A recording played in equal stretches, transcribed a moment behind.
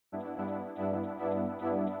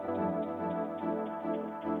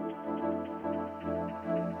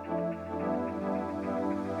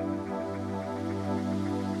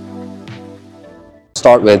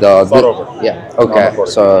start with Start over. Yeah. Okay.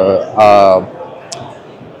 So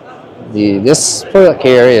this product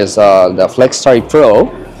here is the FlexTally Pro.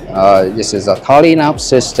 This is a Tally NAB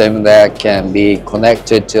system that can be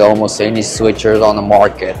connected to almost any switchers on the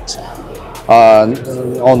market.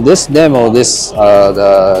 On this demo, the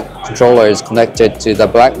controller is connected to the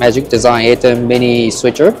Blackmagic Design 8M mini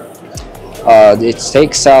switcher. It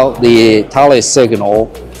takes out the Tally signal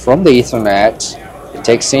from the Ethernet. It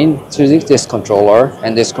takes into this controller,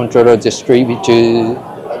 and this controller distributes to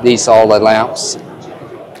all the lamps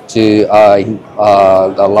to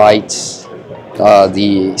the lights,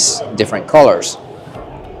 these different colors.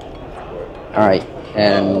 All right,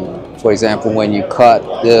 and for example, when you cut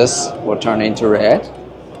this, it will turn into red,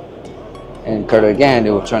 and cut it again, it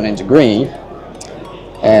will turn into green.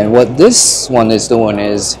 And what this one is doing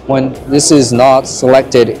is, when this is not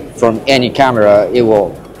selected from any camera, it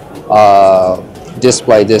will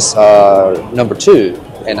display this number 2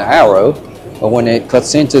 and an arrow. But when it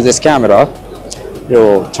cuts into this camera, it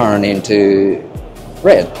will turn into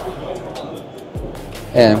red.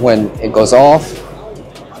 And when it goes off,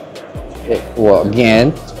 it will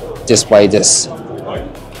again display this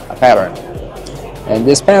pattern. And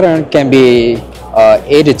this pattern can be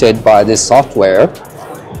edited by this software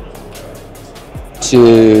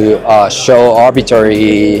to show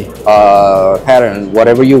arbitrary pattern,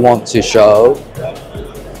 whatever you want to show.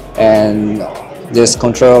 And this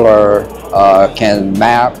controller can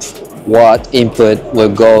map what input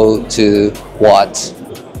will go to what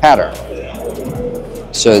pattern.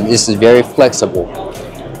 So this is very flexible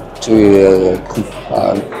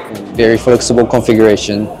very flexible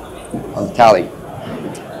configuration on Tally.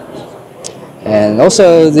 And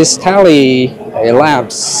also this Tally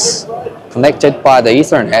lamps connected by the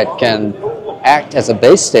Ethernet can act as a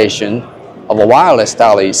base station of a wireless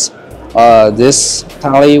Tallies. This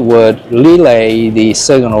Tally would relay the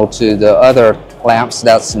signal to the other lamps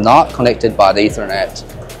that's not connected by the Ethernet.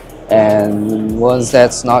 And ones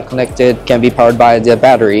that's not connected can be powered by the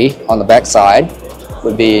battery on the back side.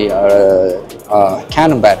 Would be a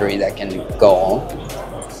Canon battery that can go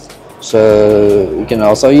on. So you can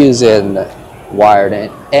also use it in wired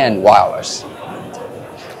and wireless.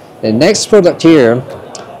 The next product here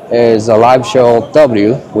is a LiveShell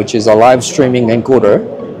W, which is a live streaming encoder.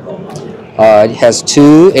 It has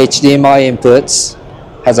 2 HDMI inputs,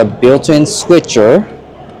 has a built-in switcher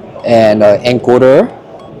and an encoder,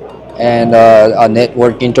 and a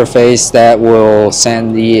network interface that will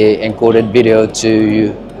send the encoded video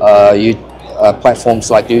to platforms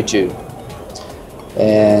like YouTube.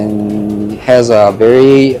 And has a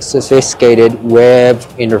very sophisticated web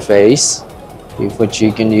interface which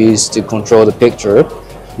you can use to control the picture.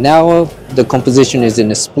 Now the composition is in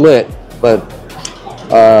a split, but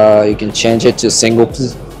you can change it to single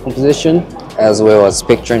composition as well as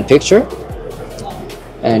picture-in-picture.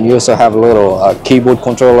 And you also have a little keyboard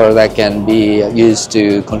controller that can be used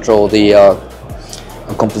to control the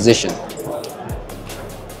composition.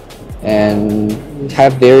 And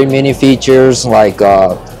have very many features like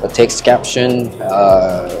a text caption,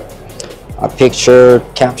 a picture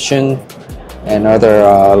caption, and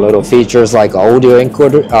other little features like audio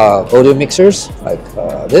encoder, audio mixers like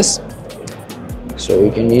this. So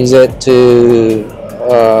you can use it to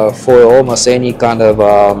for almost any kind of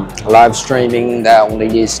live streaming that only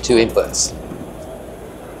needs 2 inputs.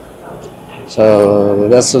 So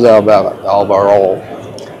that's about overall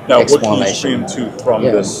now, explanation. what can you stream to from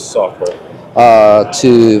this software?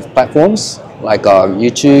 To platforms like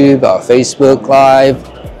YouTube, Facebook Live.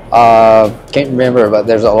 Can't remember, but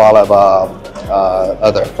there's a lot of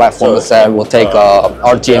other platforms that will take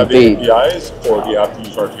RTMP. Do you have APIs, or do you have to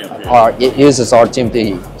use RTMP? It uses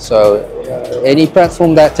RTMP. So any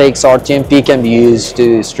platform that takes RTMP can be used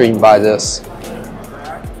to stream by this.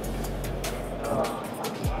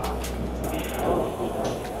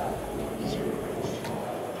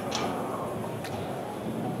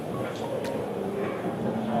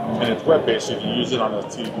 And it's web-based, so you can use it on a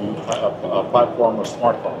TV, a platform or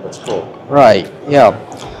smartphone. That's cool. Right, yeah.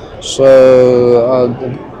 So,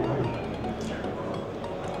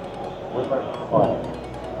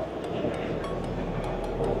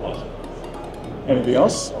 anything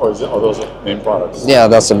else, or are those the main products? yeah,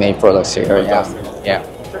 that's the main products here. Fantastic. Yeah.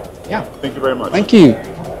 Okay. Yeah. Thank you very much. Thank you.